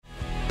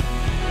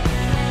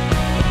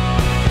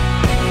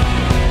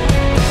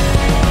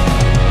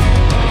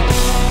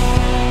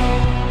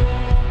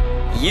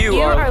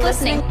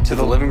listening to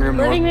the Living Room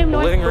North. Living Room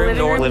North. Living Room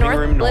North. Living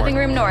Room North. Living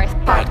Room North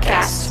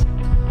podcast.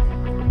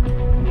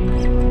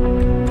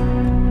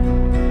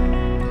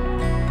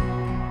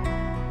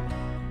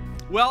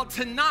 Well,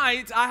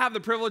 tonight I have the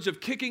privilege of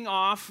kicking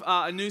off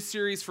a new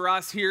series for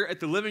us here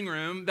at the Living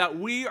Room that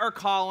we are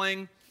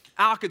calling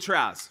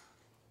Alcatraz.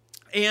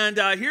 And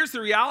here's the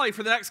reality: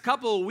 for the next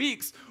couple of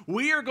weeks,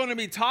 we are going to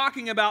be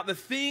talking about the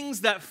things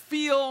that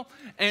feel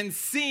and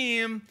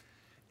seem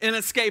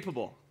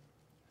inescapable.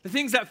 The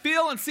things that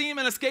feel and seem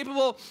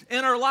inescapable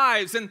in our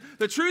lives. And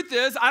the truth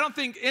is, I don't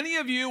think any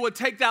of you would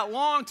take that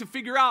long to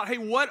figure out, hey,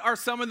 what are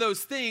some of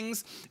those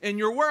things in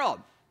your world?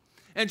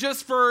 And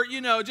just for,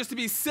 just to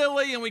be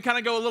silly and we kind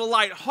of go a little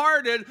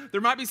lighthearted, there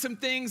might be some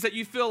things that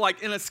you feel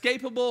like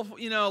inescapable,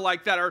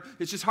 like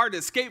it's just hard to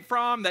escape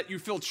from, that you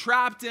feel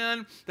trapped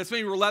in, that's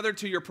maybe tethered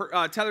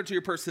to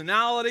your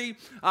personality,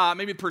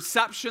 maybe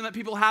perception that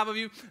people have of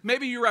you,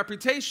 maybe your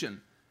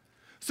reputation.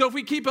 So if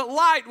we keep it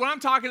light, what I'm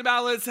talking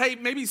about is, hey,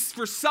 maybe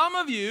for some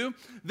of you,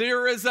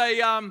 there is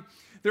a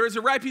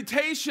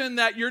reputation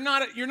that you're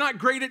not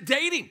great at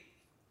dating.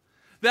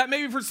 That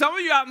maybe for some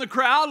of you out in the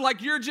crowd,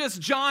 like you're just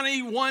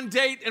Johnny, one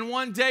date and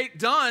one date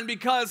done,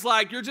 because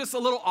like you're just a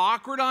little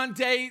awkward on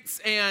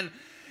dates and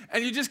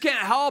you just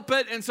can't help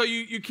it. And so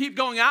you keep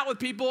going out with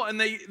people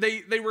and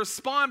they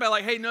respond by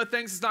like, hey, no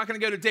thanks, it's not going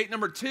to go to date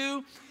number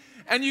 2.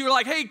 And you're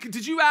like, hey,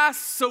 did you ask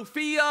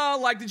Sophia?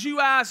 Like, did you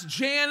ask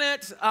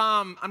Janet?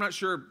 I'm not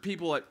sure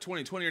people at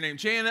 2020 are named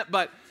Janet,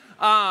 but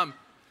why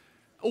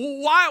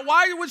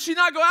would she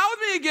not go out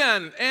with me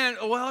again? And,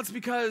 well, it's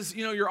because,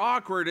 you're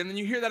awkward. And then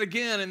you hear that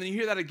again, and then you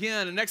hear that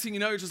again. And next thing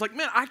you know, you're just like,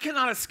 man, I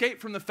cannot escape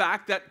from the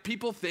fact that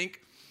people think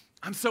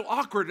I'm so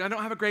awkward and I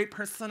don't have a great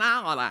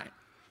personality.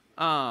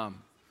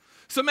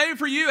 So maybe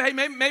for you, hey,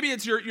 maybe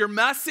it's you're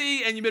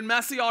messy and you've been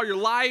messy all your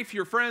life.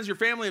 Your friends, your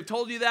family have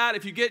told you that.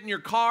 If you get in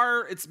your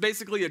car, it's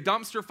basically a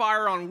dumpster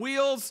fire on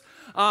wheels.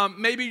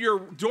 Maybe your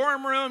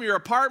dorm room, your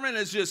apartment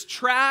is just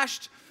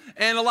trashed.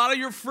 And a lot of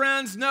your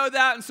friends know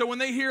that. And so when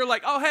they hear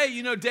like, oh,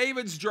 hey,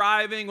 David's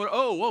driving.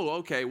 Oh, whoa,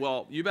 okay,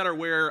 well, you better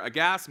wear a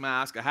gas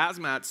mask, a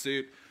hazmat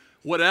suit,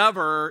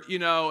 whatever.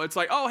 It's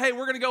like, oh, hey,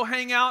 we're going to go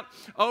hang out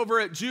over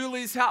at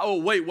Julie's house.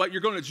 Oh, wait, what?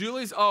 You're going to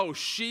Julie's? Oh,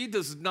 she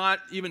does not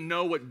even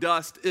know what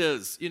dust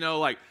is.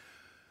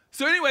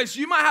 So anyways,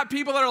 you might have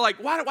people that are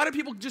like, why do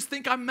people just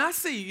think I'm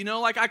messy?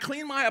 Like I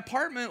cleaned my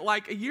apartment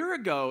like a year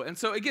ago. And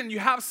so again, you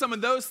have some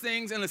of those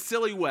things in a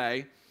silly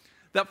way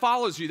that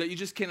follows you that you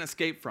just can't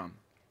escape from.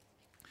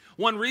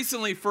 One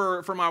recently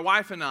for my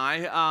wife and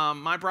I,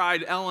 my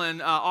bride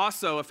Ellen,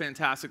 also a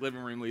fantastic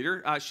living room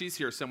leader. She's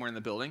here somewhere in the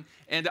building.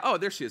 And,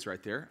 there she is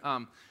right there.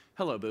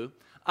 Hello, boo.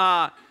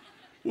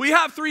 We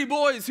have 3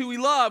 boys who we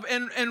love.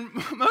 And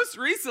most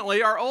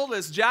recently, our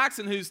oldest,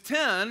 Jackson, who's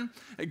 10,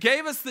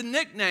 gave us the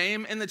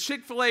nickname in the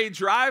Chick-fil-A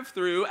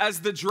drive-thru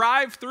as the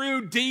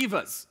drive-thru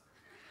divas.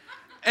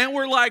 And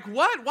we're like,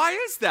 what? Why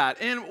is that?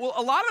 And well,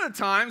 a lot of the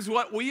times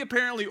what we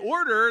apparently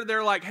order,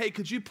 they're like, hey,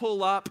 could you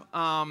pull up?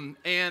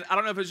 And I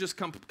don't know if it's just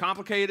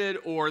complicated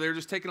or they're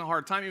just taking a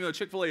hard time, even though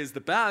Chick-fil-A is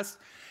the best.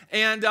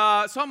 And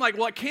so I'm like,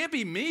 well, it can't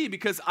be me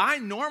because I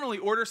normally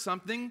order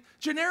something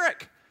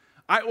generic.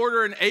 I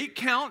order an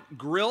 8-count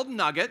grilled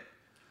nugget,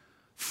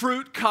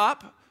 fruit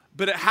cup,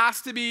 but it has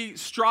to be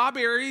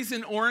strawberries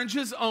and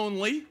oranges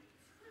only.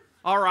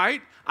 All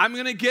right, I'm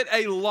going to get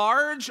a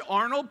large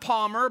Arnold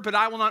Palmer, but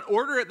I will not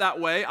order it that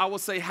way. I will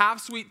say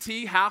half sweet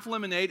tea, half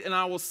lemonade, and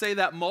I will say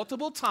that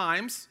multiple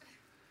times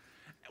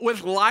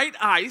with light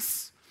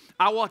ice.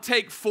 I will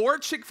take 4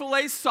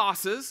 Chick-fil-A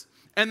sauces,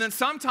 and then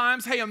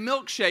sometimes, hey, a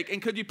milkshake,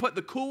 and could you put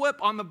the Cool Whip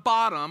on the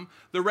bottom,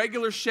 the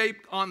regular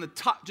shape on the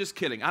top? Just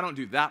kidding, I don't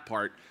do that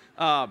part.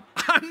 I'm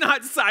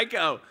not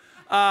psycho.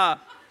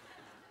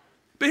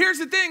 But here's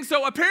the thing.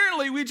 So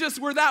apparently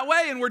we're that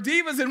way and we're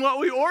divas in what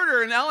we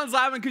order. And Ellen's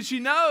laughing because she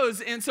knows.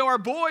 And so our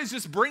boys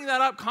just bring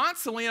that up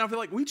constantly. And I feel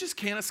like we just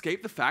can't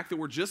escape the fact that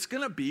we're just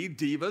going to be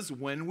divas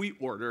when we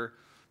order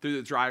through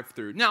the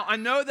drive-thru. Now, I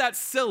know that's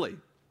silly.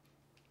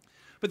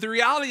 But the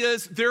reality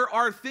is there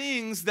are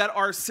things that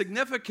are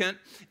significant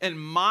in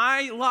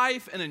my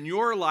life and in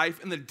your life,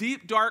 in the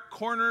deep, dark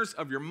corners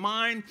of your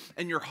mind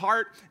and your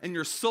heart and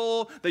your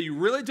soul that you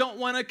really don't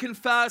want to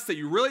confess, that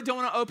you really don't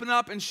want to open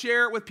up and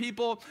share it with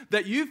people,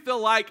 that you feel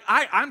like,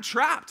 I'm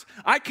trapped.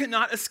 I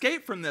cannot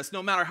escape from this.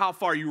 No matter how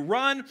far you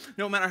run,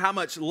 no matter how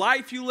much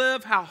life you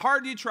live, how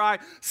hard you try,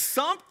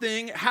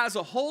 something has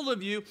a hold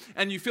of you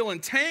and you feel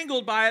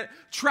entangled by it,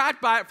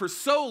 trapped by it for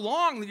so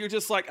long that you're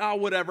just like, oh,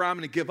 whatever, I'm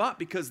going to give up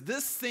because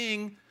this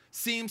thing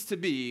seems to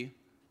be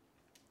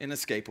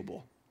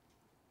inescapable.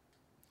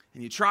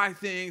 And you try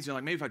things, you're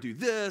like, maybe if I do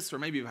this, or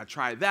maybe if I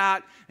try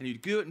that, and you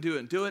do it and do it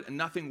and do it, and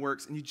nothing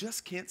works, and you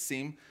just can't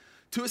seem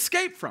to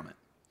escape from it.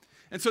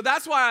 And so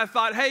that's why I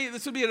thought, hey,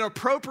 this would be an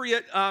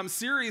appropriate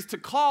series to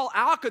call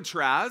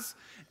Alcatraz.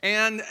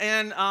 And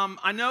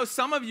I know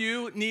some of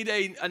you need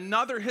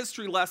another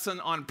history lesson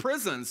on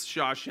prisons,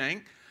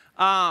 Shawshank.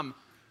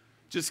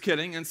 Just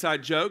kidding,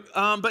 inside joke.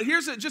 But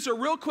here's just a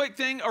real quick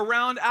thing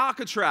around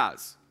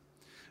Alcatraz.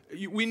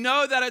 We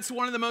know that it's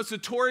one of the most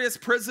notorious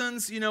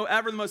prisons,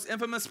 ever, the most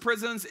infamous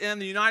prisons in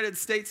the United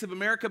States of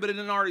America, but it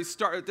didn't always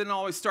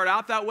start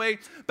out that way.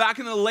 Back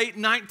in the late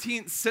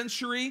 19th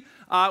century,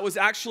 it was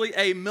actually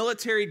a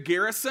military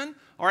garrison,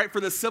 all right,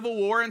 for the Civil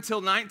War until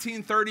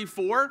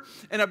 1934.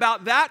 And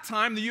about that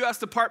time, the U.S.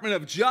 Department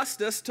of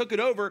Justice took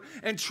it over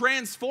and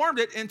transformed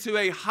it into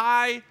a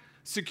high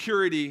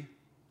security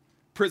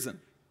prison.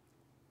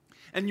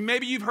 And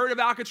maybe you've heard of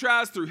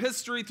Alcatraz through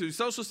history, through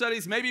social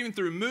studies, maybe even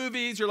through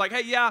movies. You're like,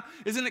 hey, yeah,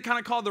 isn't it kind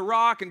of called The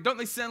Rock? And don't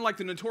they send like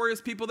the notorious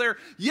people there?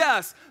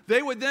 Yes,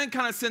 they would then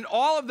kind of send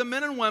all of the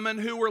men and women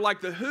who were like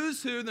the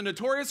who's who, the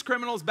notorious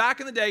criminals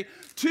back in the day,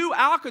 to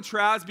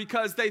Alcatraz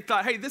because they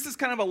thought, hey, this is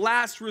kind of a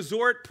last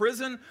resort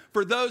prison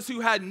for those who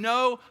had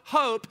no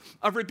hope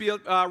of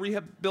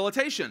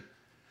rehabilitation.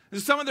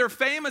 Some of their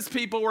famous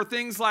people were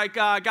things like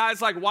guys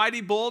like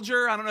Whitey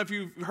Bulger. I don't know if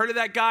you've heard of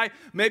that guy.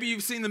 Maybe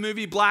you've seen the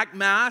movie Black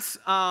Mass.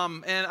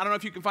 And I don't know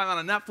if you can find that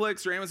on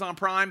Netflix or Amazon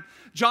Prime.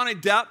 Johnny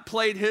Depp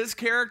played his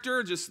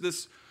character, just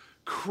this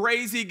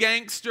crazy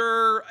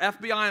gangster,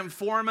 FBI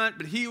informant,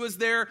 but he was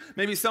there.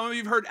 Maybe some of you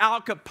have heard Al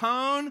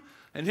Capone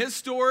and his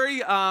story.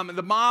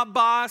 The mob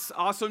boss,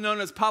 also known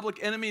as Public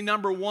Enemy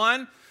Number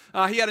One.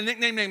 He had a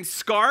nickname named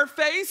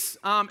Scarface.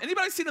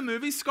 Anybody see the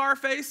movie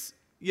Scarface?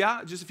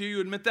 Yeah, just a few of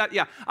you admit that?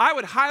 Yeah, I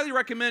would highly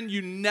recommend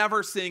you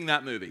never seeing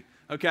that movie,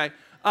 okay?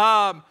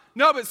 No,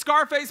 but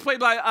Scarface played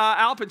by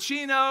Al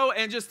Pacino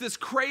and just this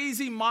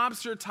crazy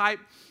mobster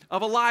type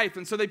of a life.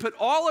 And so they put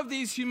all of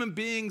these human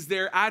beings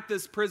there at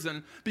this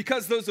prison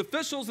because those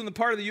officials in the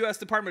part of the U.S.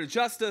 Department of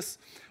Justice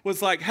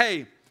was like,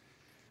 hey,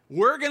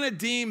 we're going to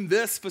deem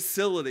this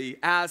facility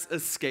as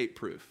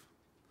escape-proof.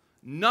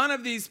 None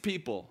of these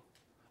people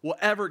will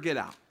ever get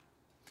out.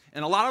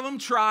 And a lot of them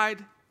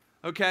tried,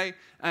 okay,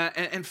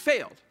 and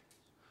failed.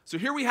 So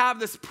here we have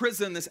this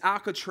prison, this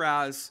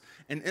Alcatraz,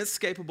 an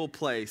inescapable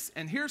place.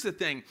 And here's the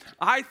thing.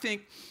 I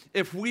think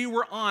if we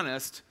were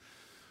honest,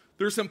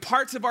 there's some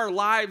parts of our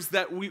lives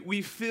that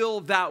we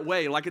feel that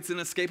way, like it's an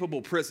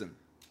inescapable prison.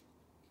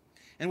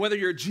 And whether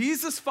you're a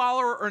Jesus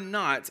follower or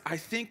not, I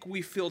think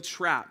we feel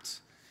trapped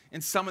in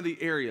some of the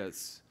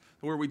areas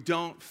where we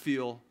don't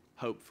feel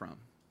hope from.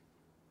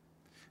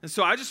 And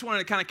so I just wanted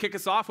to kind of kick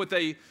us off with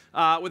a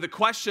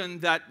question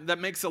that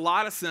makes a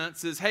lot of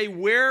sense is, hey,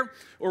 where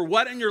or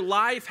what in your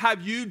life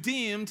have you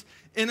deemed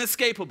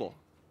inescapable?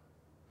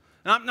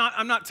 And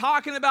I'm not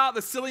talking about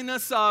the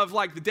silliness of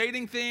like the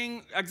dating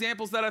thing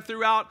examples that I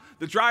threw out,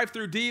 the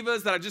drive-through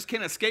divas that I just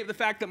can't escape the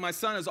fact that my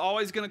son is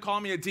always going to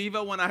call me a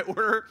diva when I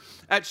order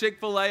at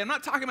Chick-fil-A. I'm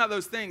not talking about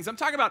those things. I'm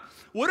talking about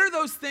what are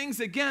those things,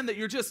 again, that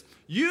you're just,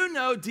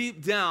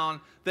 deep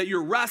down that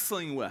you're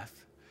wrestling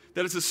with,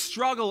 that it's a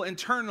struggle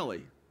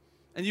internally.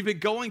 And you've been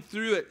going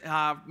through it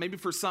maybe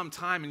for some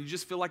time and you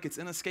just feel like it's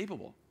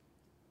inescapable.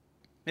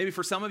 Maybe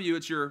for some of you,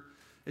 it's your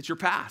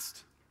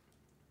past.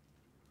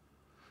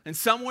 And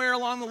somewhere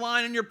along the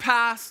line in your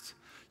past,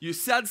 you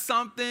said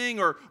something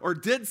or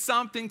did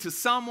something to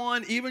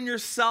someone, even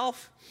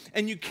yourself,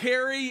 and you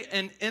carry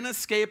an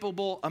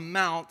inescapable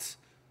amount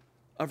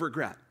of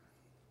regret.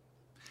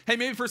 Hey,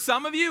 maybe for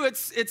some of you,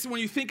 it's when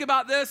you think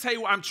about this, hey,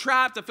 I'm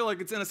trapped, I feel like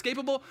it's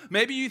inescapable.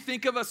 Maybe you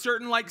think of a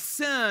certain like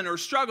sin or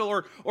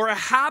struggle or a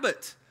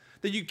habit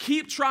that you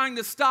keep trying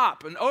to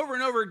stop and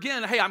over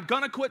again. Hey, I'm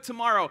going to quit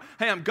tomorrow.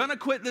 Hey, I'm going to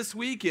quit this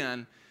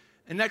weekend.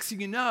 And next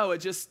thing you know,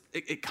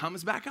 it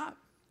comes back up.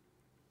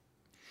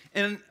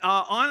 And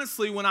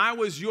honestly, when I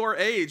was your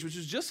age, which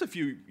was just a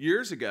few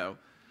years ago,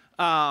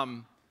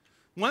 one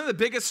of the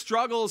biggest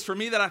struggles for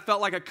me that I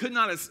felt like I could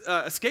not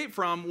escape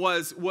from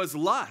was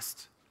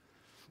lust.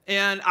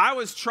 And I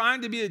was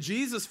trying to be a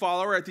Jesus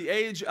follower at the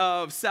age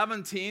of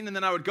 17, and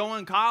then I would go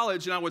in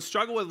college and I would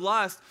struggle with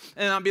lust,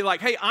 and I'd be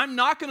like, hey, I'm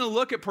not going to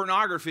look at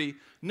pornography.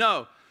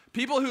 No.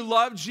 People who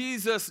love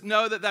Jesus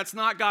know that that's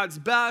not God's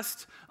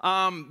best.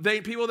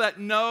 People that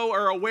know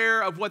or are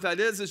aware of what that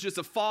is just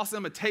a false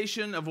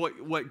imitation of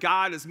what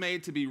God has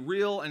made to be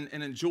real and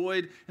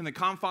enjoyed in the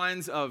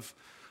confines of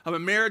a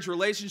marriage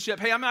relationship.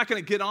 Hey, I'm not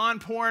going to get on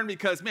porn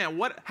because,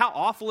 man, how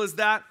awful is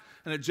that?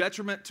 And a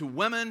detriment to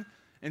women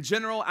in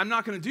general. I'm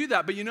not going to do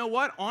that. But you know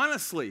what?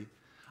 Honestly,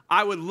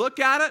 I would look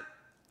at it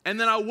and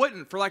then I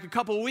wouldn't for like a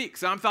couple of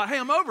weeks. And I thought, hey,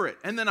 I'm over it.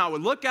 And then I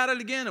would look at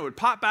it again. It would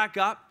pop back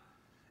up.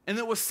 And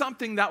it was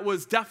something that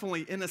was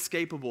definitely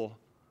inescapable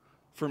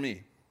for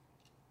me.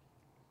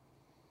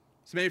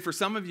 So maybe for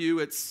some of you,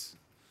 it's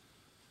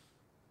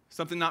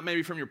something not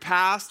maybe from your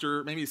past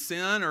or maybe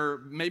sin or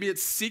maybe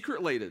it's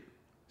secret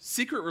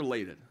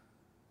related.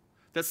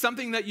 That's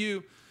something that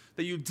you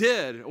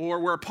did or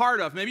were a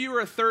part of. Maybe you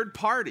were a third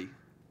party.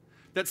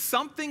 That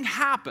something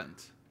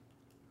happened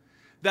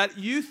that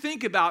you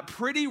think about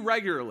pretty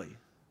regularly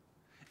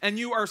and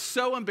you are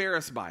so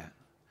embarrassed by it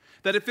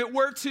that if it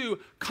were to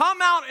come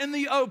out in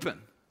the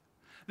open,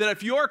 that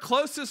if your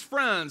closest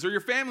friends or your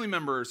family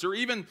members or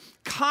even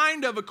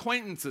kind of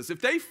acquaintances,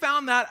 if they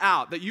found that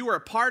out, that you were a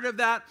part of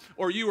that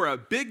or you were a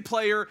big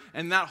player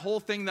in that whole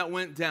thing that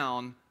went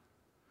down,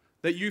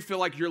 that you feel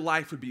like your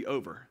life would be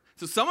over.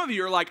 So some of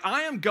you are like,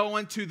 I am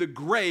going to the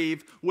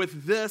grave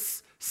with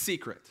this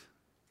secret.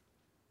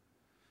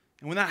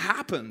 And when that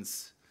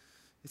happens,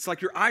 it's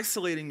like you're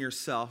isolating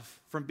yourself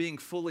from being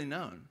fully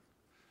known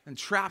and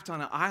trapped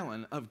on an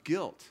island of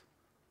guilt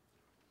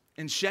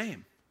and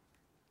shame.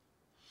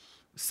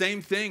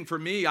 Same thing for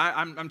me.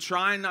 I'm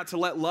trying not to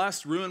let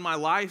lust ruin my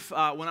life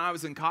when I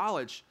was in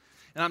college.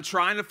 And I'm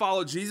trying to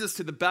follow Jesus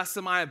to the best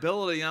of my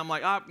ability. And I'm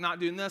like, not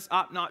doing this,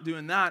 not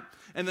doing that.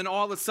 And then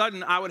all of a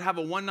sudden, I would have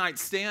a one-night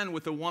stand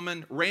with a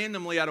woman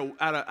randomly at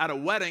a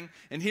wedding.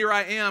 And here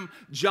I am,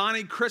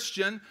 Johnny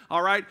Christian,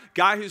 all right,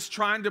 guy who's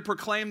trying to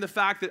proclaim the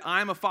fact that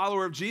I'm a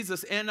follower of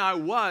Jesus, and I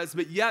was.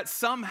 But yet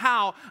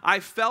somehow I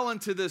fell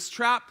into this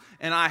trap,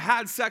 and I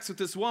had sex with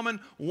this woman,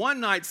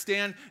 one-night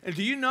stand. And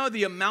do you know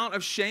the amount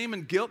of shame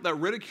and guilt that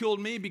ridiculed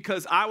me?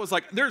 Because I was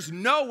like, there's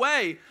no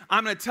way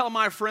I'm going to tell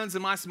my friends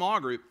in my small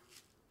group.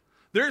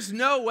 There's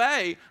no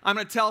way I'm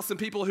going to tell some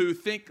people who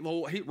think,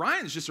 well,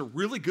 Ryan's just a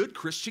really good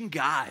Christian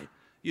guy.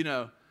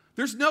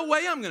 There's no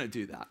way I'm going to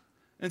do that.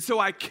 And so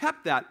I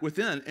kept that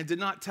within and did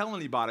not tell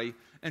anybody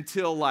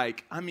until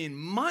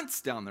months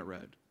down the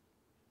road.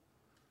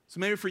 So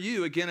maybe for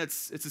you, again,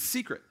 it's a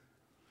secret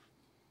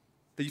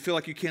that you feel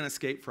like you can't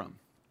escape from.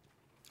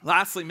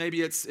 Lastly,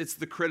 maybe it's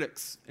the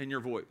critics in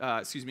your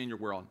in your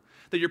world,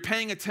 that you're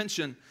paying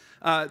attention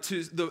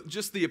to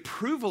the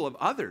approval of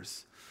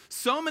others.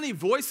 So many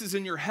voices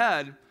in your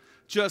head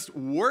just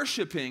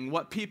worshiping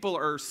what people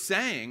are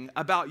saying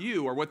about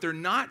you or what they're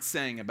not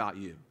saying about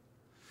you.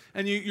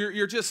 And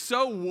you're just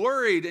so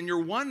worried and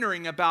you're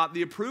wondering about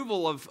the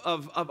approval of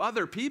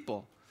other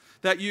people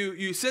that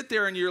you sit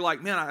there and you're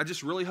like, man, I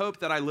just really hope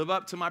that I live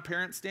up to my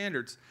parents'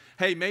 standards.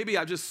 Hey, maybe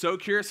I'm just so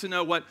curious to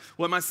know what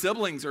my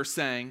siblings are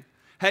saying.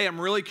 Hey,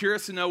 I'm really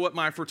curious to know what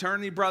my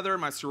fraternity brother,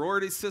 my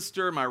sorority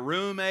sister, my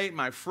roommate,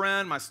 my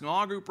friend, my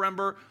small group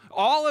member,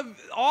 all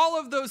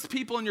of those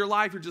people in your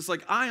life, you're just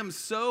like, I am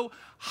so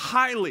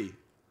highly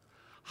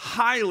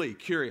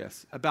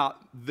curious about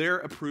their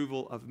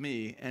approval of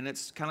me. And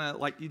it's kind of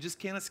like you just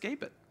can't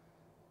escape it.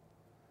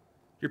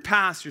 Your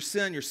past, your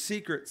sin, your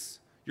secrets,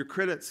 your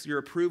critics, your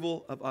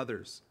approval of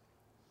others.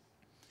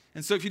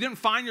 And so if you didn't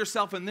find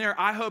yourself in there,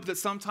 I hope that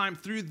sometime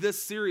through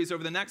this series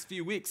over the next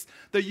few weeks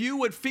that you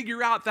would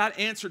figure out that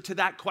answer to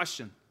that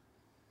question.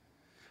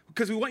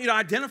 Because we want you to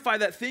identify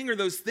that thing or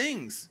those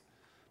things.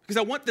 Because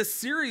I want this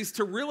series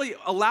to really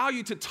allow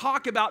you to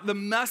talk about the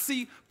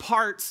messy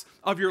parts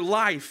of your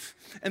life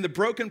and the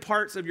broken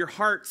parts of your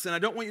hearts. And I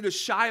don't want you to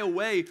shy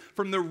away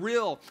from the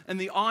real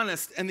and the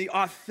honest and the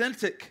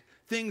authentic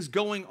things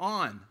going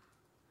on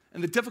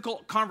and the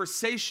difficult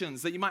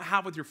conversations that you might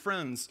have with your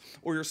friends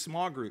or your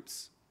small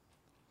groups.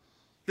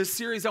 This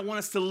series, I want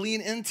us to lean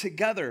in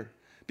together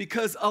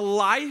because a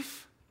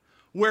life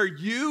where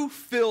you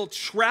feel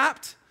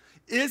trapped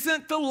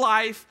isn't the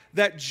life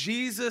that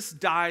Jesus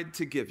died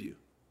to give you.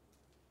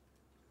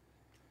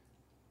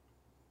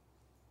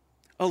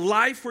 A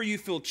life where you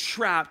feel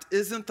trapped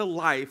isn't the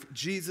life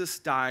Jesus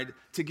died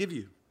to give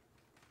you.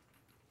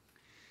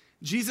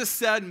 Jesus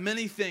said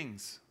many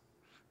things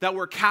that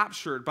were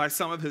captured by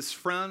some of his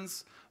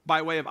friends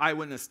by way of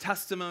eyewitness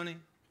testimony.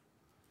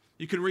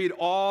 You can read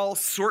all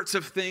sorts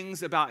of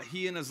things about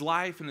he and his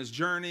life and his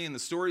journey and the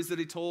stories that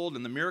he told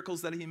and the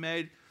miracles that he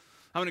made.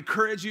 I would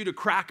encourage you to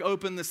crack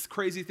open this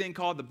crazy thing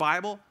called the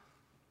Bible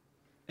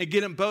and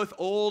get in both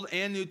Old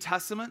and New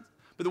Testament.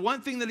 But the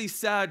one thing that he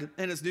said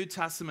in his New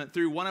Testament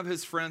through one of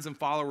his friends and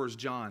followers,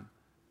 John.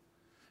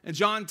 In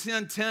John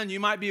 10:10,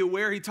 you might be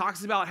aware, he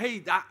talks about,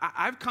 hey,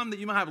 I've come that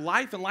you might have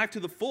life and life to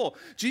the full.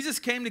 Jesus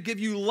came to give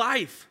you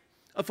life,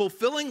 a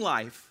fulfilling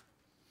life,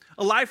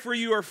 a life where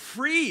you are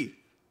free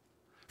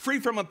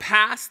from a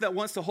past that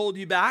wants to hold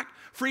you back,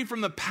 free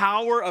from the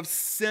power of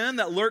sin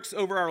that lurks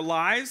over our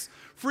lives,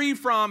 free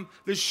from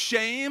the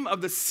shame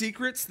of the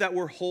secrets that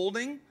we're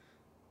holding,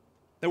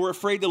 that we're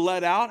afraid to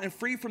let out, and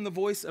free from the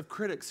voice of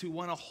critics who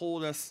want to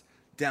hold us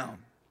down.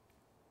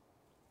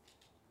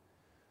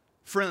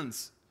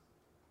 Friends,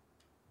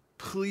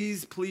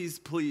 please, please,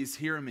 please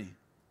hear me.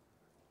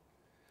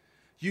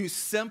 You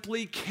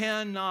simply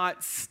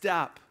cannot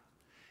step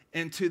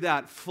into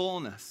that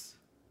fullness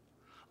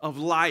of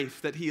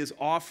life that he is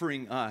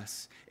offering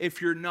us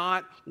if you're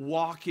not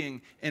walking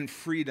in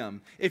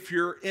freedom, if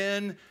you're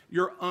in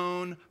your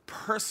own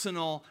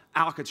personal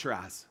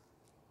Alcatraz.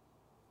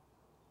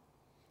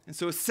 And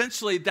so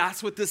essentially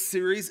that's what this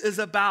series is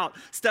about,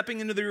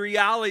 stepping into the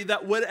reality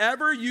that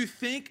whatever you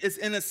think is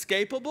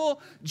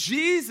inescapable,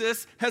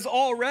 Jesus has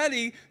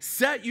already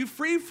set you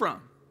free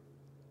from.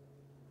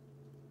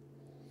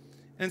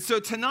 And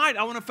so tonight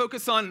I want to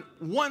focus on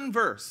one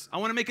verse. I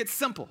want to make it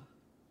simple.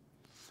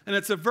 And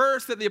it's a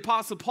verse that the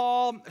Apostle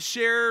Paul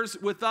shares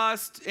with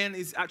us, and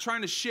he's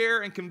trying to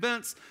share and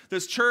convince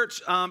this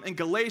church in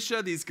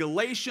Galatia, these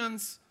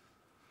Galatians,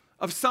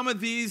 of some of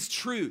these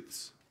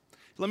truths.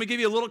 Let me give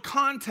you a little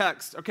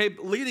context, okay,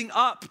 leading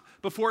up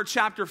before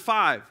chapter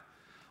 5.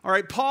 All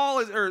right, Paul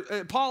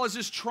is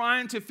just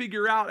trying to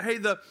figure out, hey,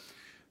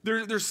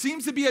 there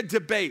seems to be a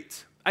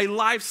debate, a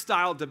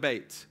lifestyle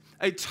debate,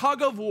 a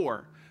tug of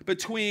war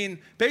between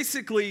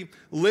basically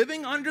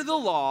living under the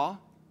law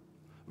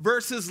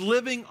versus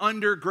living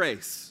under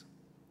grace.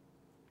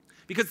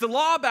 Because the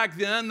law back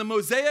then, the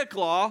Mosaic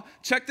law,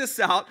 check this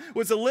out,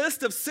 was a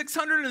list of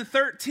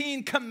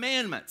 613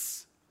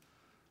 commandments.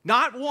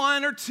 Not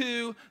 1 or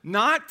 2,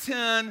 not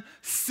 10,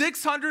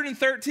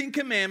 613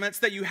 commandments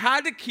that you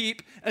had to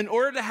keep in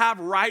order to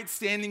have right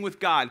standing with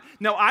God.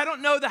 Now, I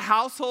don't know the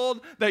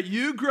household that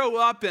you grew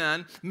up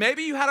in.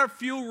 Maybe you had a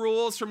few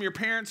rules from your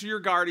parents or your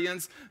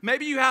guardians.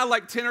 Maybe you had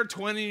like 10 or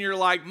 20 and you're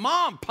like,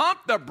 Mom, pump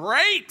the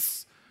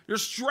brakes. You're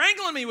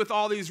strangling me with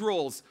all these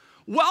rules.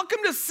 Welcome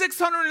to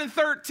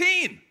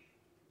 613.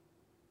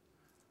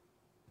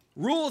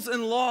 Rules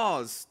and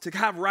laws to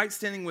have right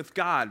standing with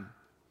God.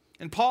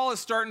 And Paul is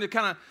starting to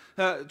kind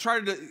of try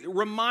to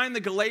remind the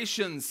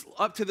Galatians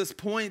up to this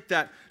point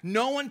that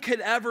no one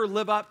could ever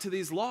live up to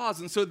these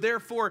laws. And so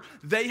therefore,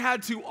 they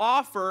had to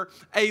offer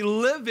a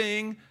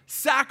living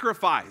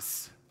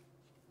sacrifice.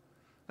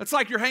 It's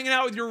like you're hanging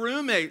out with your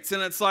roommates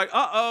and it's like,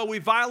 we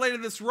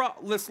violated this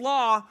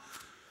law.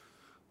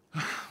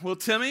 Well,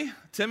 Timmy,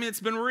 it's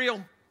been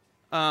real.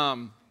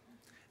 And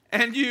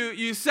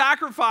you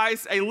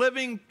sacrifice a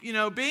living,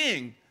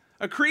 being,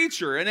 a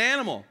creature, an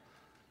animal.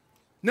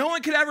 No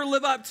one could ever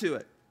live up to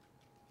it.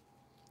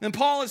 And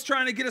Paul is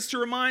trying to get us to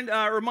remind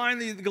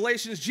the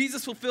Galatians,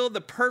 Jesus fulfilled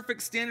the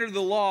perfect standard of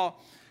the law,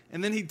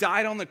 and then he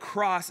died on the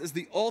cross as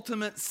the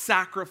ultimate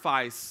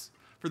sacrifice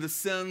for the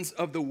sins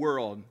of the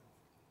world.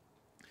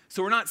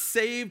 So we're not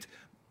saved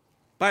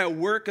by a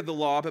work of the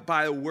law, but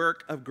by a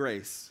work of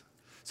grace.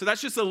 So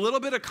that's just a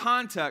little bit of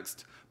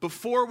context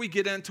before we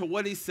get into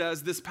what he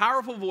says, this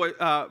powerful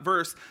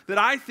verse that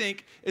I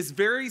think is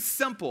very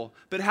simple,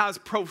 but has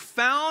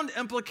profound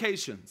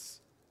implications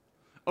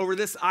over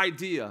this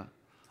idea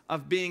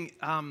of being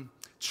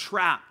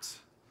trapped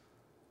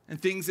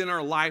and things in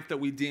our life that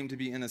we deem to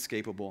be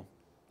inescapable.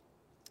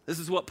 This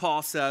is what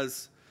Paul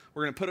says.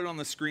 We're going to put it on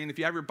the screen. If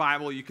you have your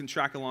Bible, you can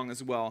track along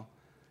as well.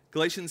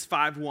 Galatians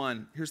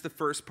 5:1. Here's the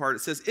first part. It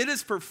says, "It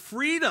is for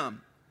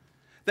freedom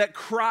that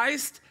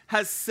Christ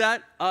has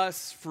set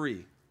us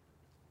free."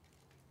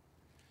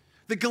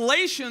 The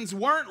Galatians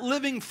weren't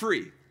living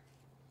free.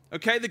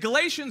 Okay, the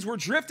Galatians were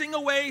drifting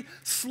away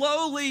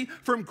slowly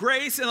from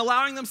grace and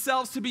allowing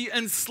themselves to be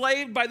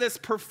enslaved by these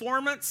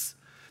performance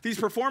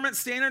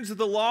standards of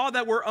the law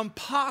that were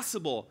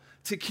impossible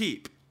to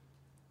keep.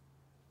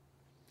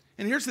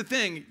 And here's the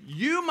thing,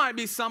 you might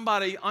be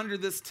somebody under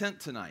this tent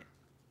tonight.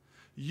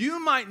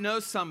 You might know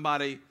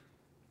somebody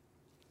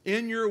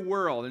in your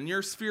world, in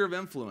your sphere of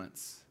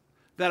influence,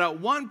 that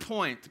at one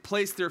point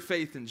placed their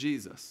faith in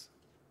Jesus,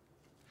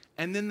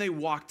 and then they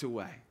walked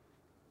away.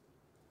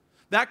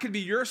 That could be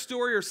your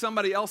story or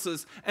somebody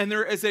else's, and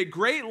there is a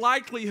great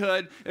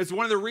likelihood, it's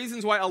one of the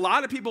reasons why a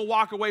lot of people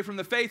walk away from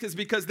the faith is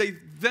because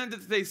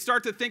they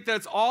start to think that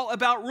it's all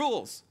about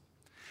rules.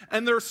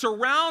 And they're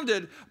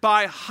surrounded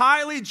by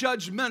highly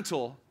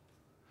judgmental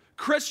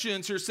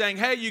Christians who are saying,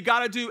 hey, you got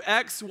to do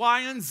X,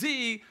 Y, and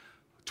Z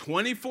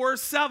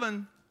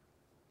 24/7.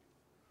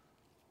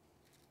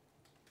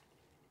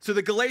 So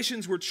the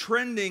Galatians were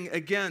trending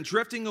again,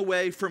 drifting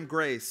away from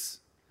grace.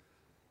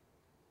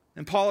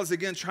 And Paul is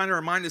again trying to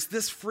remind us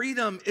this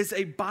freedom is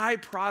a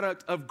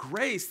byproduct of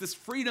grace. This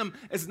freedom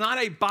is not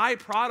a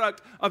byproduct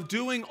of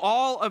doing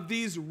all of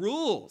these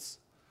rules,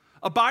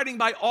 abiding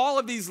by all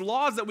of these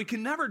laws that we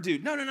can never do.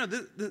 No.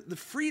 The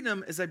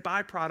freedom is a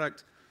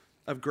byproduct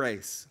of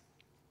grace.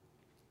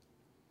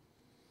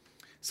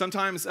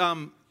 Sometimes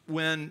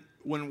when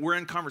we're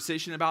in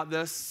conversation about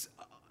this,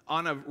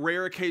 on a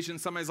rare occasion,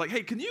 somebody's like,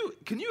 hey, can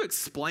you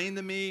explain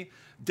to me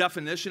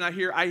definition? I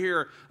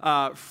hear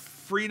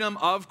freedom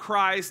of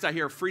Christ. I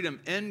hear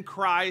freedom in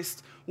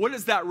Christ. What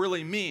does that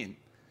really mean?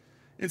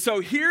 And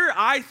so here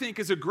I think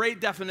is a great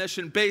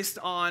definition based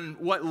on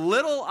what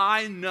little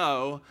I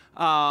know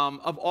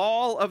of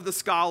all of the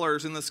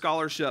scholars in the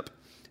scholarship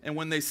and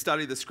when they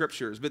study the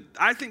scriptures. But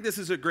I think this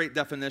is a great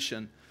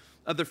definition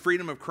of the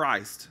freedom of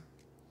Christ.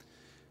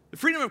 The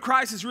freedom of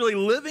Christ is really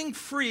living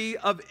free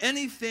of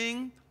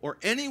anything or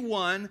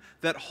anyone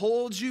that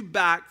holds you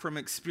back from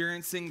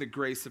experiencing the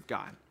grace of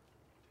God.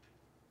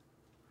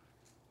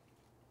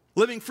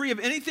 Living free of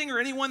anything or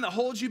anyone that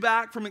holds you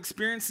back from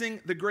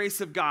experiencing the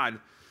grace of God.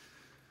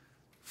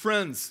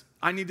 Friends,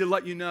 I need to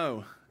let you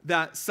know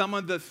that some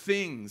of the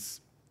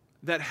things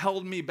that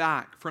held me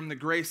back from the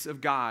grace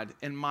of God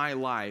in my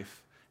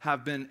life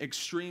have been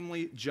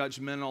extremely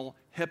judgmental,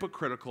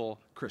 hypocritical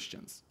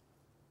Christians.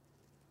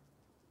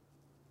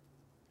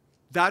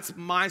 That's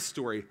my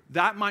story.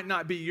 That might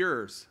not be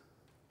yours.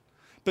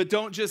 But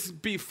don't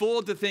just be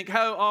fooled to think,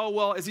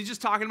 well, is he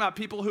just talking about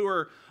people who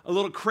are a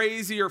little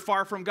crazy or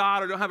far from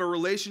God or don't have a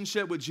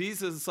relationship with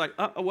Jesus? It's like,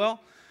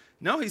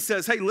 no, he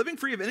says, hey, living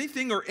free of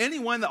anything or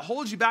anyone that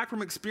holds you back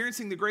from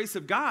experiencing the grace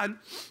of God.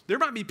 There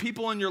might be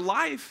people in your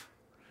life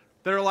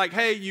that are like,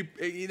 hey,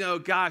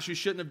 gosh, you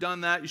shouldn't have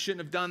done that. You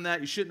shouldn't have done that.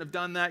 You shouldn't have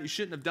done that. You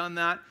shouldn't have done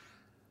that.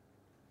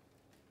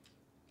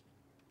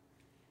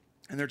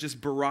 And they're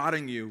just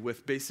berating you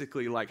with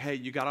basically like, hey,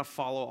 you got to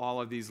follow all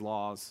of these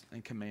laws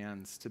and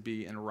commands to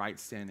be in right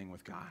standing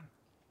with God.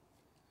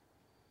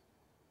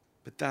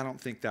 But I don't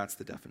think that's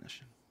the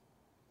definition.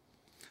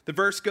 The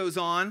verse goes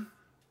on.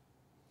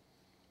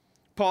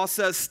 Paul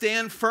says,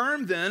 stand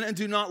firm then, and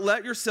do not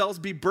let yourselves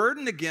be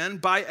burdened again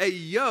by a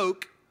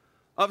yoke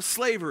of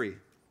slavery.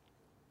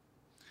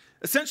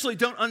 Essentially,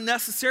 don't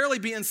unnecessarily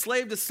be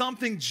enslaved to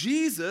something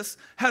Jesus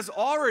has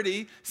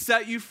already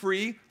set you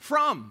free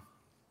from.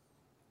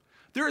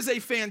 There is a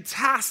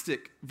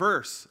fantastic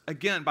verse,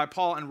 again, by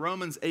Paul in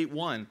Romans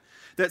 8:1,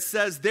 that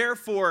says,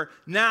 therefore,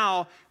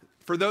 now,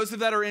 for those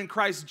that are in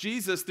Christ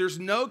Jesus, there's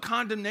no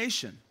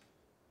condemnation.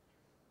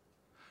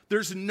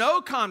 There's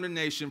no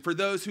condemnation for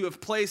those who have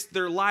placed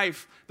their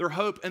life, their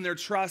hope, and their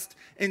trust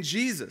in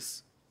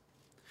Jesus.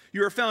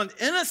 You are found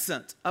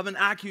innocent of an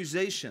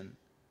accusation,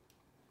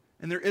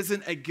 and there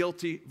isn't a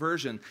guilty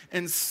version.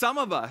 And some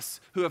of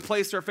us who have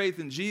placed our faith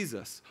in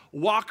Jesus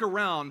walk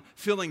around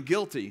feeling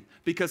guilty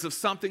because of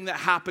something that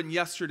happened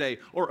yesterday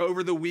or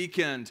over the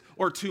weekend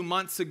or 2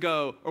 months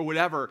ago or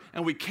whatever,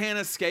 and we can't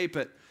escape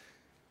it.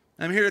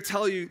 I'm here to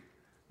tell you,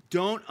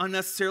 don't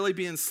unnecessarily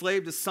be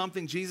enslaved to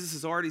something Jesus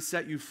has already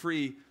set you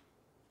free.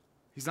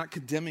 He's not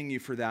condemning you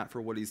for that,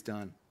 for what he's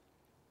done.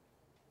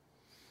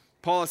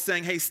 Paul is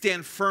saying, hey,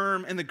 stand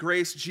firm in the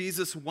grace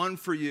Jesus won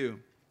for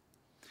you.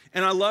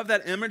 And I love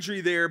that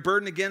imagery there,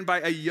 burdened again by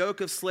a yoke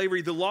of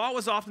slavery. The law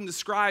was often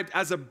described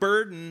as a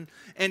burden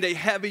and a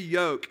heavy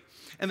yoke.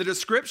 And the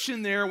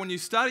description there, when you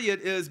study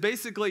it, is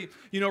basically,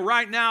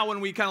 right now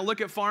when we kind of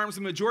look at farms,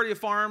 the majority of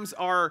farms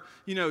are,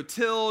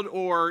 tilled,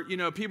 or,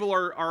 people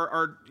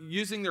are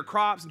using their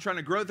crops and trying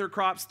to grow their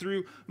crops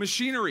through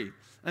machinery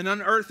and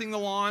unearthing the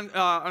lawn,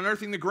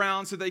 unearthing the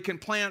ground so they can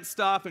plant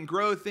stuff and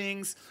grow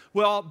things.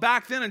 Well,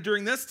 back then and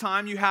during this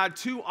time, you had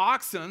 2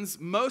 oxen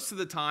most of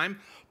the time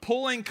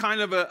pulling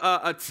kind of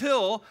a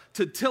till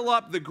to till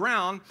up the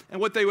ground. And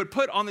what they would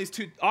put on these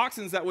 2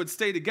 oxen that would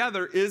stay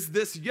together is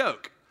this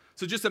yoke.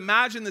 So just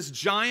imagine this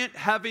giant,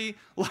 heavy,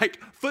 like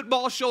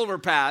football shoulder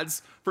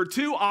pads for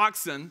 2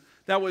 oxen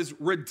that was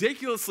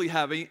ridiculously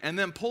heavy, and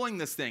then pulling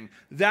this thing.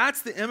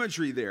 That's the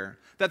imagery there.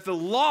 That the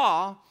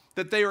law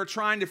that they were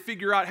trying to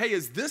figure out, hey,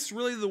 is this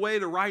really the way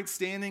to right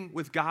standing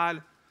with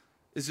God,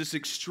 is just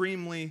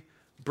extremely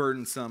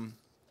burdensome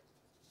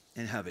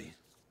and heavy.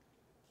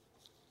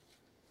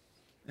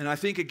 And I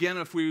think, again,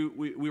 if we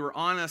were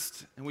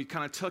honest and we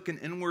kind of took an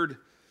inward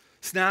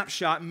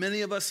snapshot,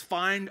 many of us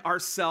find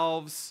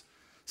ourselves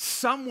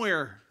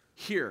somewhere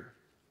here,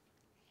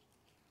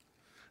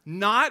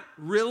 not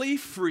really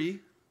free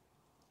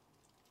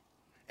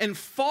and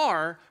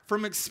far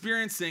from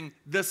experiencing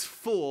this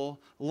full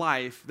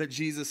life that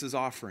Jesus is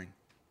offering.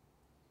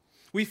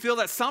 We feel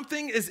that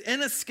something is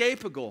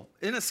inescapable,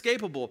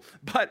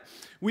 but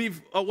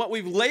what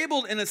we've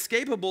labeled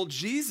inescapable,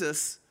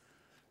 Jesus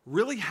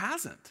really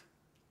hasn't.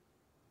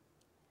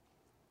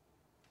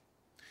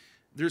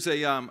 There's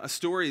a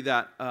story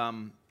that,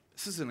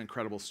 this is an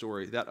incredible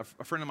story that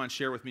a friend of mine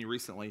shared with me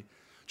recently.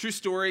 True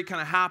story,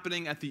 kind of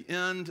happening at the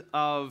end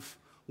of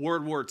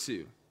World War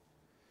II.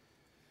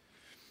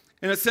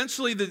 And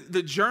essentially,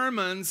 the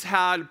Germans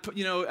had,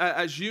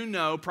 as you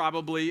know,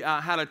 probably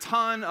had a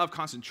ton of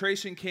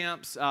concentration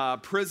camps,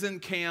 prison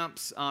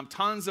camps,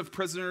 tons of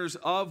prisoners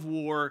of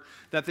war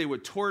that they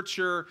would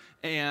torture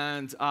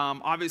and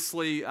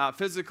obviously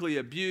physically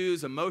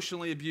abuse,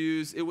 emotionally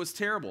abuse. It was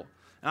terrible.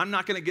 And I'm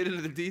not going to get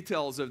into the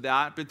details of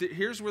that, but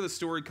here's where the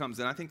story comes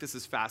in. I think this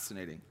is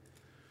fascinating.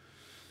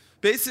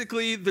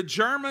 Basically, the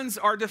Germans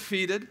are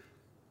defeated.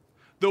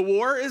 The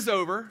war is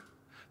over.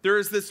 There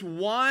is this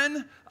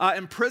one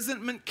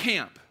imprisonment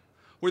camp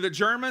where the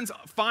Germans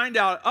find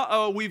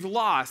out, we've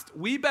lost.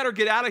 We better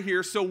get out of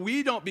here so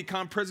we don't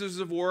become prisoners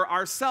of war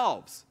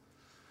ourselves.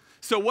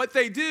 So what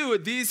they do,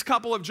 these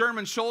couple of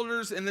German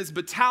soldiers in this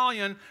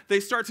battalion, they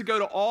start to go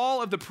to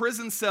all of the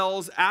prison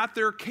cells at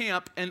their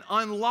camp and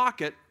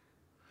unlock it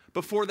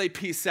before they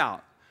peace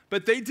out.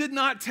 But they did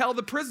not tell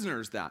the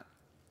prisoners that.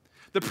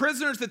 The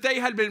prisoners that they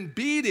had been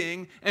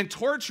beating and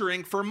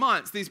torturing for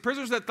months. These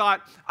prisoners that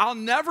thought, I'll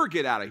never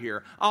get out of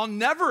here. I'll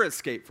never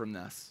escape from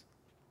this.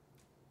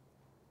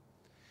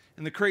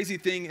 And the crazy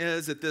thing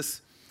is that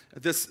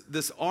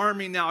this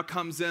army now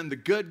comes in, the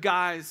good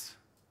guys,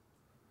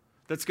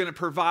 that's going to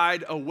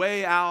provide a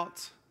way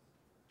out.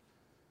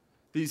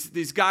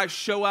 These guys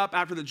show up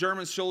after the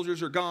German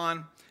soldiers are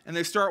gone, and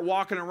they start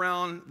walking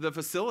around the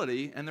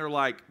facility, and they're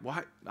like,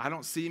 what? I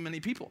don't see many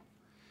people.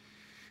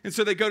 And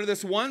so they go to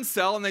this one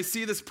cell, and they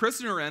see this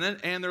prisoner in it,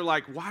 and they're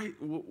like, why?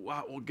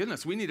 Well,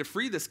 goodness, we need to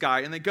free this guy.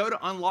 And they go to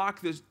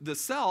unlock the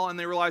cell, and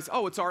they realize,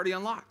 oh, it's already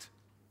unlocked.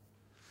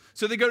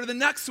 So they go to the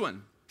next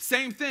one.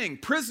 Same thing,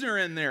 prisoner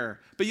in there,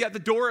 but yet the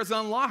door is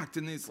unlocked.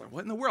 And he's like,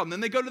 what in the world? And then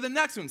they go to the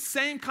next one,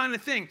 same kind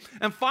of thing.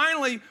 And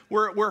finally,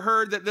 we're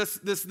heard that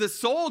this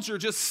soldier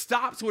just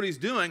stops what he's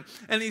doing,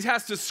 and he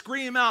has to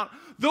scream out,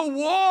 the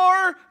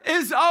war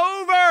is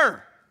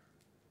over.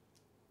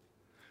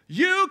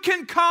 You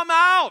can come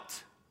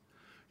out.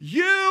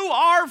 You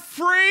are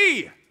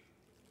free.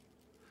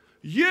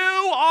 You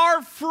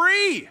are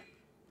free.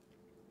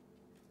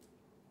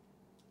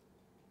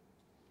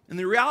 And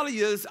the reality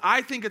is,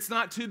 I think it's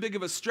not too big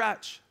of a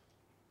stretch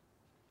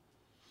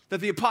that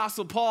the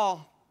Apostle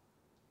Paul,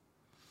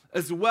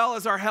 as well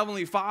as our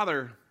Heavenly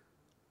Father,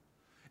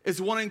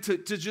 is wanting to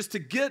just to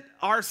get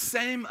our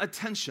same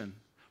attention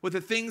with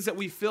the things that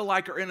we feel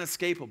like are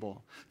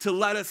inescapable, to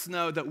let us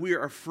know that we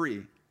are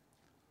free.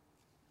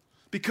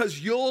 Because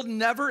you'll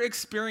never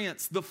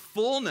experience the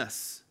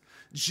fullness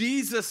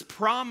Jesus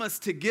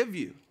promised to give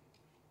you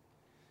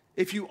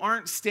if you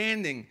aren't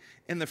standing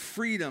in the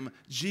freedom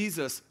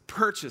Jesus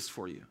purchased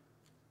for you.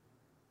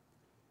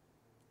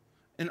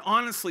 And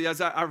honestly,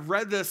 as I've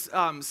read this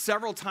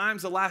several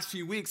times the last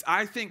few weeks,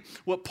 I think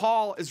what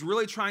Paul is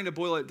really trying to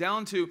boil it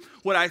down to,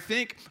 what I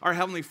think our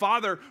Heavenly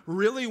Father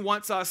really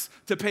wants us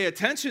to pay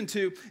attention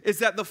to, is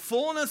that the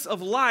fullness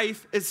of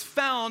life is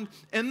found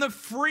in the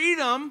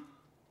freedom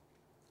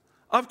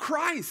of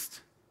Christ.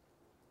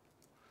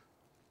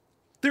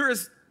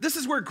 This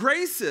is where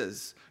grace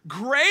is.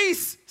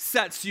 Grace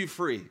sets you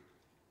free.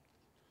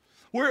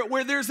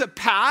 Where there's a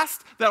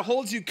past that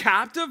holds you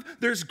captive,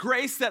 there's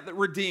grace that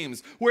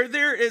redeems. Where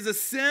there is a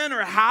sin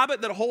or a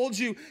habit that holds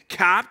you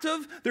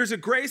captive, there's a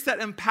grace that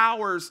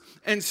empowers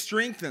and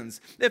strengthens.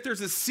 If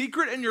there's a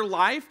secret in your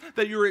life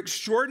that you're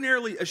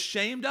extraordinarily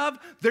ashamed of,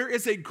 there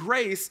is a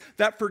grace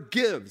that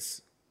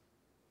forgives.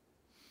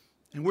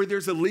 And where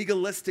there's a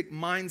legalistic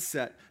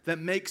mindset that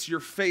makes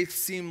your faith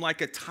seem like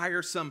a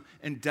tiresome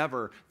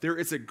endeavor, there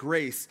is a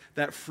grace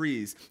that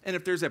frees. And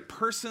if there's a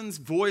person's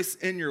voice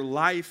in your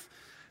life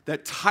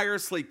that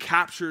tirelessly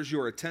captures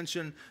your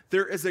attention,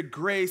 there is a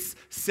grace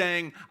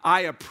saying,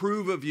 I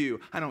approve of you.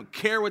 I don't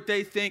care what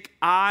they think,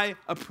 I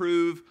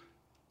approve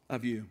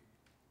of you.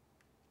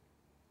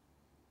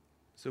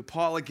 So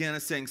Paul again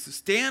is saying, so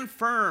stand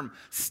firm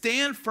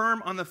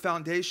on the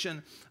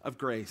foundation of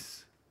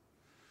grace.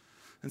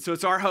 And so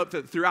it's our hope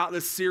that throughout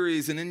this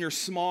series and in your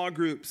small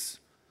groups,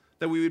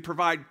 that we would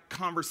provide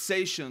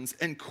conversations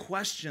and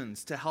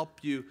questions to help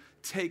you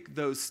take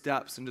those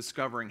steps in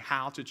discovering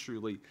how to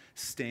truly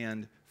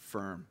stand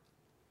firm.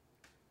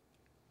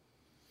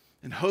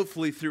 And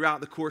hopefully throughout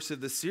the course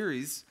of this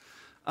series,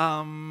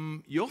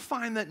 you'll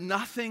find that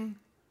nothing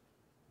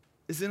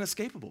is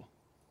inescapable.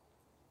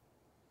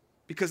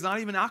 Because not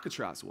even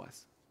Alcatraz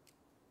was.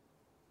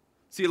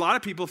 See, a lot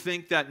of people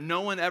think that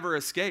no one ever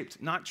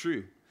escaped. Not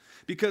true.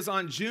 Because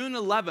on June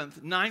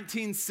 11th,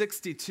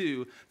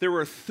 1962, there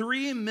were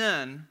 3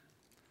 men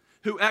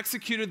who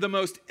executed the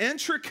most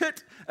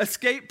intricate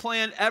escape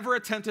plan ever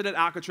attempted at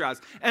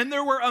Alcatraz. And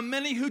there were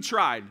many who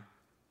tried.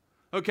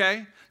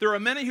 Okay? There were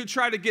many who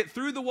tried to get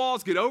through the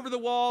walls, get over the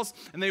walls,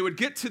 and they would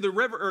get to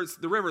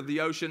the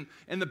ocean,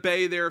 in the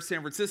bay there of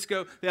San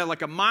Francisco. They had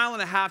like a mile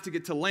and a half to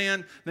get to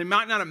land. They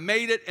might not have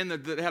made it, and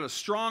they had a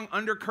strong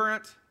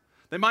undercurrent.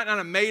 They might not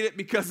have made it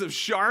because of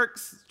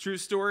sharks. True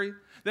story.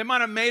 They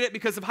might have made it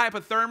because of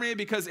hypothermia,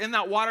 because in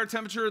that water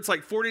temperature, it's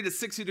like 40 to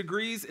 60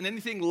 degrees, and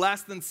anything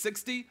less than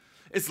 60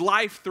 is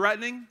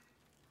life-threatening.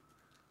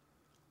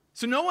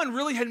 So no one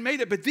really had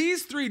made it, but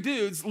these 3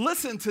 dudes,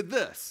 listen to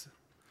this.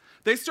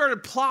 They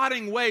started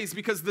plotting ways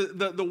because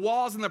the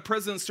walls in the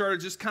prison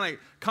started just kind of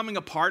coming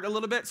apart a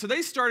little bit. So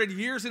they started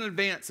years in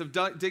advance of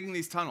digging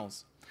these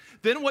tunnels.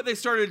 Then what they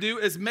started to do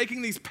is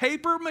making these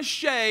paper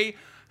mache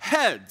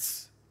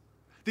heads.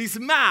 These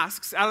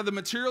masks out of the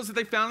materials that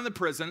they found in the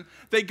prison.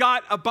 They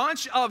got a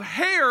bunch of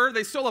hair.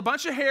 They stole a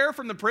bunch of hair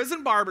from the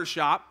prison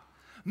barbershop,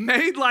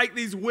 made like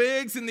these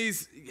wigs and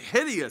these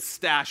hideous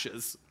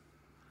stashes.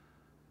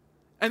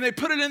 And they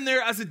put it in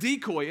there as a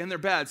decoy in their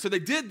bed. So they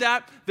did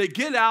that. They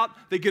get out.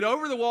 They get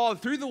over the wall,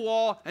 through the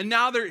wall, and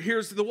now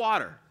here's the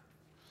water.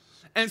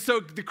 And so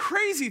the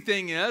crazy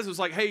thing is, it was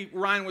like, hey,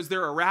 Ryan, was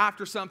there a raft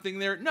or something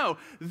there? No,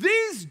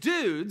 these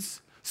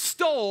dudes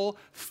stole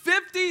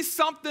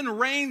 50-something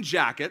rain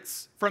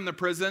jackets from the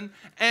prison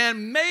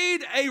and made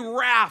a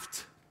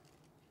raft.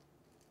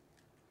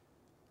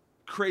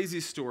 Crazy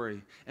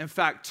story. In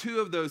fact, 2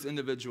 of those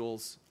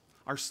individuals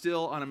are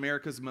still on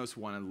America's Most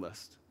Wanted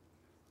list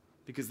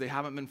because they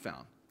haven't been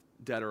found,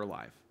 dead or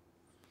alive.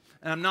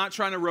 And I'm not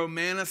trying to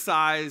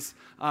romanticize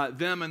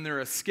them and their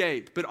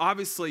escape, but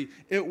obviously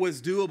it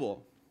was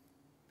doable.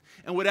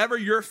 And whatever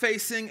you're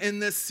facing in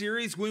this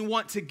series, we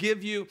want to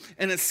give you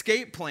an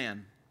escape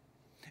plan.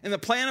 And the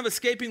plan of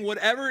escaping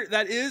whatever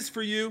that is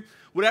for you,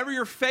 whatever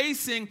you're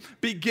facing,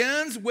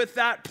 begins with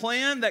that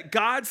plan that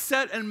God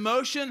set in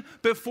motion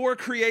before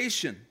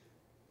creation,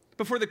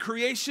 before the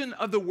creation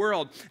of the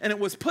world. And it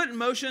was put in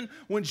motion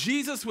when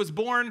Jesus was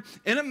born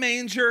in a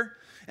manger,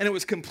 and it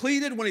was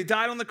completed when he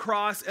died on the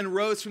cross and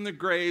rose from the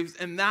graves.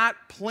 And that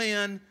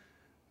plan,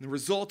 the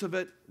result of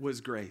it, was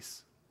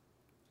grace.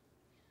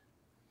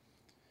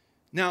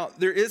 Now,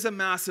 there is a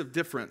massive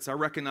difference. I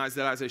recognize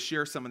that as I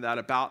share some of that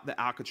about the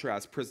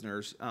Alcatraz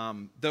prisoners.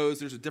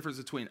 There's a difference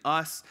between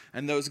us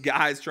and those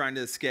guys trying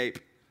to escape.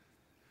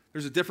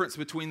 There's a difference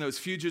between those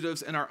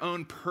fugitives and our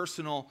own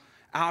personal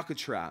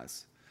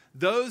Alcatraz.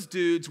 Those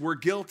dudes were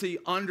guilty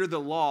under the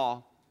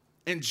law,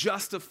 and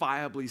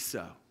justifiably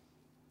so.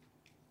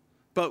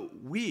 But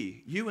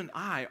you and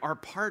I, are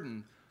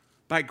pardoned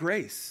by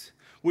grace.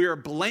 We are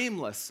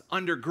blameless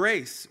under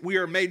grace. We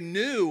are made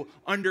new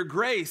under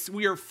grace.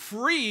 We are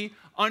free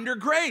under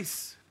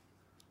grace.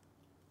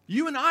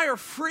 You and I are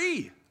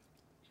free.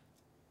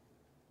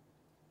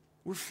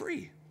 We're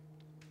free.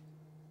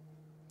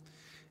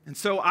 And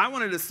so I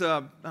wanted us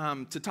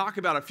to talk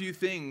about a few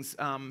things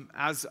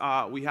as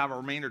we have a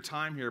remainder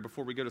time here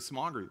before we go to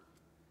small group.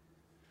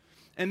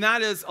 And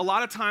that is, a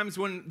lot of times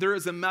when there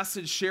is a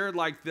message shared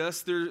like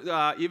this,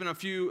 there even a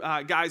few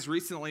guys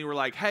recently were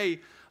like, hey,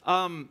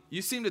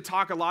 you seem to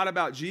talk a lot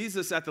about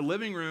Jesus at the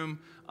living room.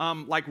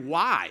 Like,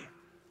 why?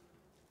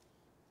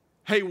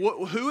 Hey,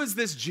 who is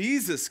this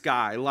Jesus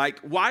guy? Like,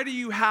 why do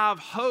you have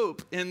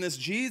hope in this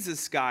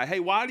Jesus guy?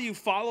 Hey, why do you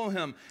follow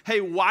him?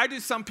 Hey, why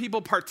do some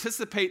people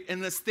participate in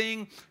this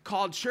thing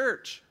called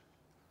church?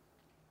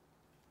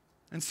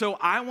 And so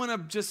I want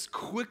to just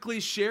quickly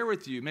share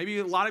with you. Maybe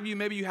a lot of you,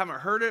 maybe you haven't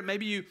heard it.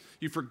 Maybe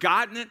you've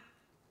forgotten it.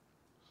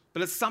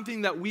 But it's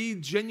something that we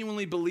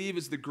genuinely believe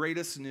is the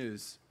greatest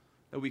news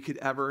that we could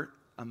ever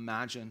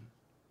imagine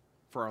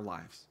for our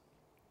lives.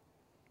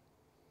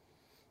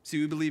 See,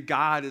 we believe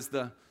God is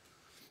the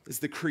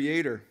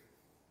creator.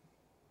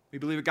 We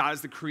believe that God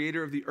is the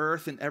creator of the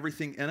earth and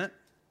everything in it,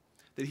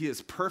 that he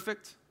is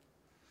perfect,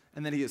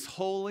 and that he is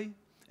holy,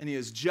 and he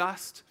is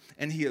just,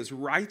 and he is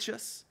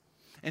righteous,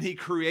 and he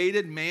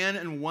created man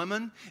and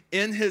woman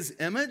in his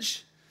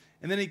image,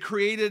 and then he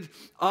created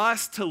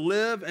us to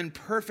live in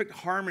perfect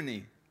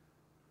harmony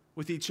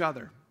with each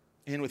other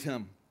and with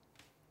him.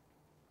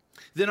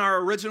 Then our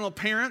original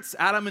parents,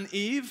 Adam and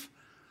Eve,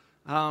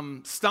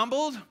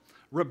 stumbled,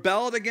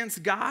 rebelled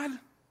against God,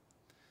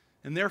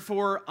 and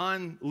therefore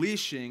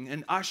unleashing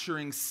and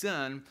ushering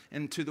sin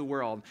into the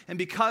world. And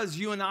because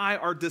you and I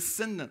are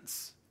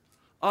descendants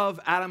of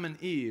Adam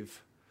and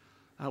Eve,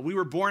 we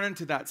were born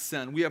into that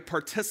sin. We have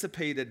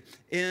participated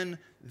in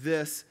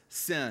this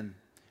sin.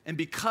 And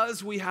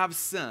because we have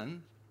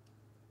sin,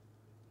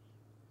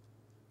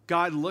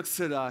 God looks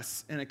at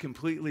us in a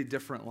completely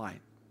different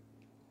light.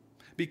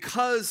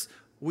 Because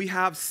we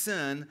have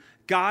sin,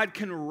 God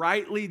can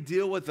rightly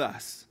deal with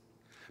us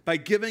by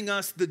giving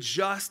us the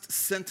just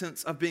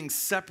sentence of being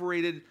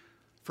separated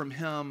from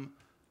him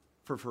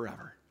for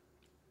forever.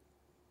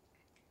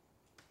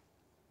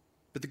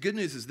 But the good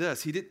news is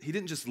this, he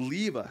didn't just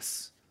leave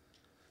us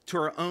to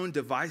our own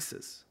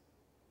devices.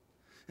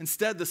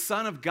 Instead, the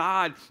Son of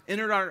God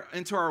entered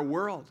into our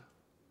world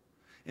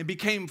and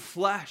became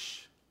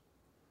flesh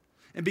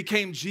and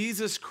became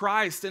Jesus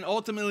Christ and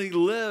ultimately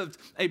lived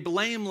a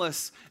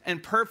blameless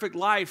and perfect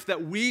life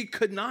that we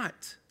could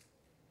not.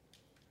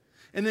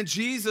 And then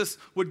Jesus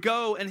would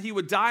go and he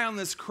would die on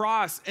this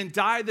cross and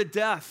die the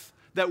death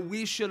that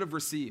we should have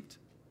received.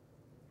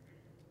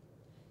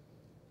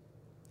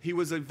 He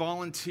was a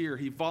volunteer.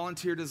 He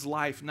volunteered his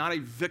life, not a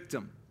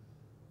victim,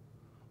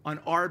 on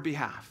our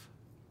behalf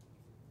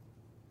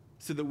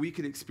so that we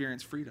could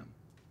experience freedom.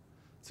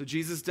 So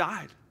Jesus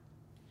died.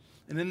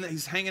 And then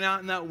he's hanging out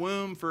in that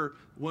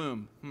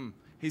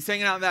He's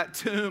hanging out in that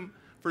tomb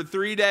for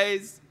 3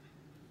 days.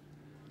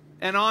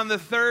 And on the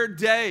third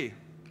day,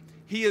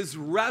 he is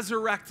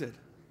resurrected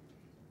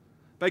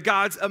by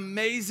God's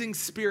amazing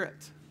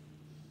Spirit.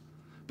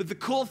 But the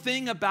cool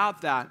thing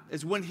about that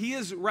is when he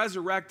is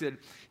resurrected,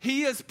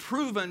 he is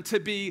proven to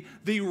be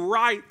the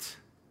right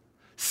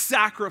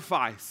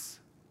sacrifice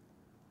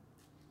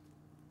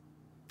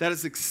that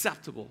is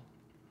acceptable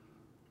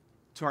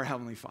to our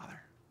Heavenly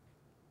Father.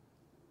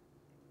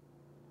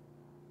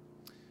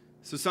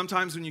 So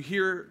sometimes when you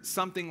hear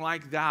something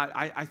like that,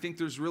 I think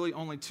there's really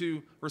only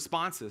two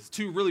responses.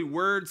 Two really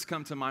words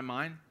come to my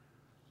mind.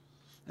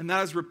 And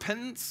that is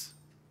repentance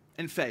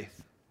and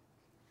faith.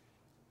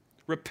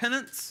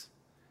 Repentance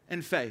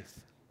and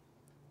faith.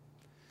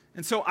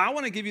 And so I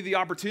want to give you the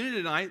opportunity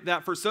tonight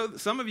that for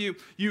some of you,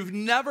 you've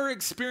never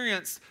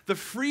experienced the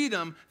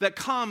freedom that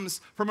comes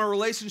from a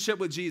relationship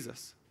with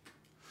Jesus.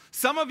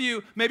 Some of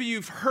you, maybe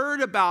you've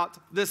heard about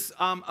this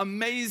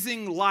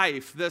amazing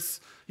life, this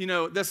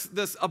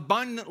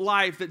abundant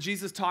life that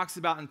Jesus talks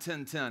about in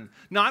 10:10.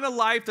 Not a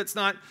life that's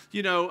not,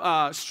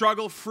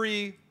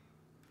 struggle-free,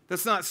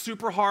 that's not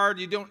super hard.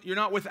 You're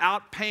not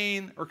without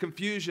pain or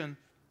confusion.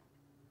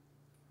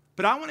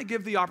 But I want to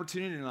give the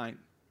opportunity tonight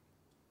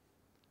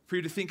for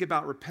you to think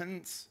about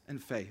repentance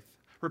and faith.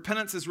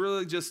 Repentance is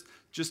really just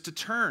to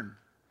turn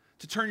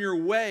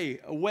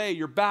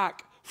your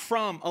back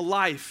from a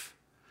life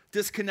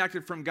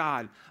disconnected from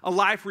God. A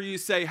life where you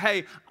say,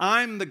 hey,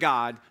 I'm the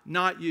God,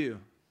 not you.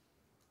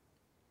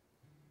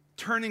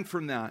 Turning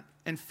from that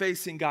and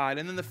facing God.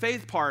 And then the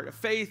faith part,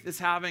 faith is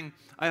having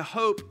a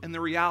hope in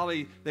the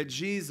reality that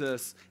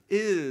Jesus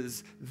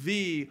is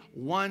the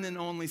one and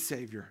only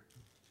Savior.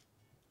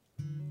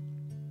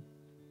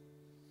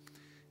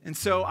 And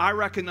so I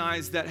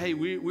recognize that, hey,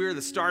 we're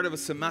the start of a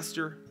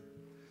semester,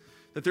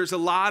 that there's a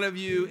lot of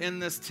you in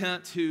this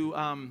tent who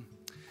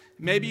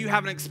maybe you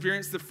haven't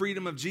experienced the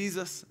freedom of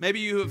Jesus. Maybe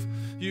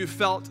you've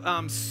felt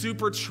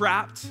super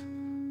trapped,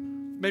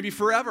 maybe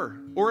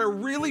forever, or a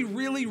really,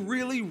 really,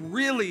 really,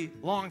 really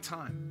long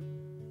time.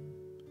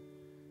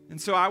 And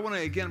so I want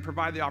to, again,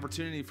 provide the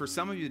opportunity for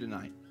some of you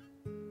tonight.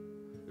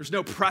 There's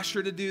no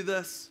pressure to do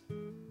this.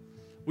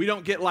 We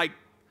don't get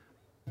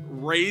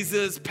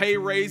pay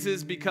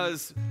raises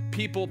because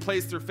people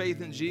place their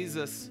faith in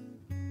Jesus.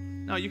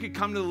 No, you could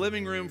come to the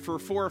living room for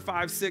 4 or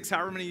 5, 6,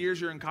 however many years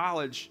you're in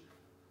college,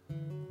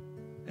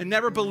 and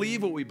never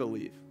believe what we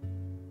believe.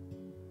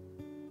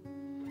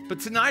 But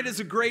tonight is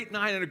a great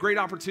night and a great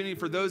opportunity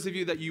for those of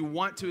you that you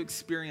want to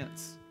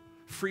experience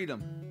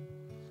freedom.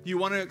 You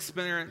want to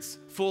experience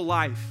full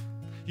life.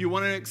 You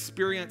want to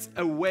experience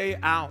a way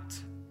out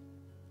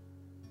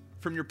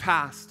from your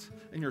past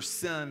and your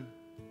sin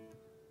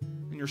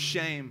and your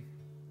shame.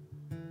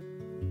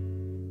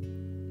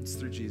 It's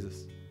through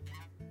Jesus.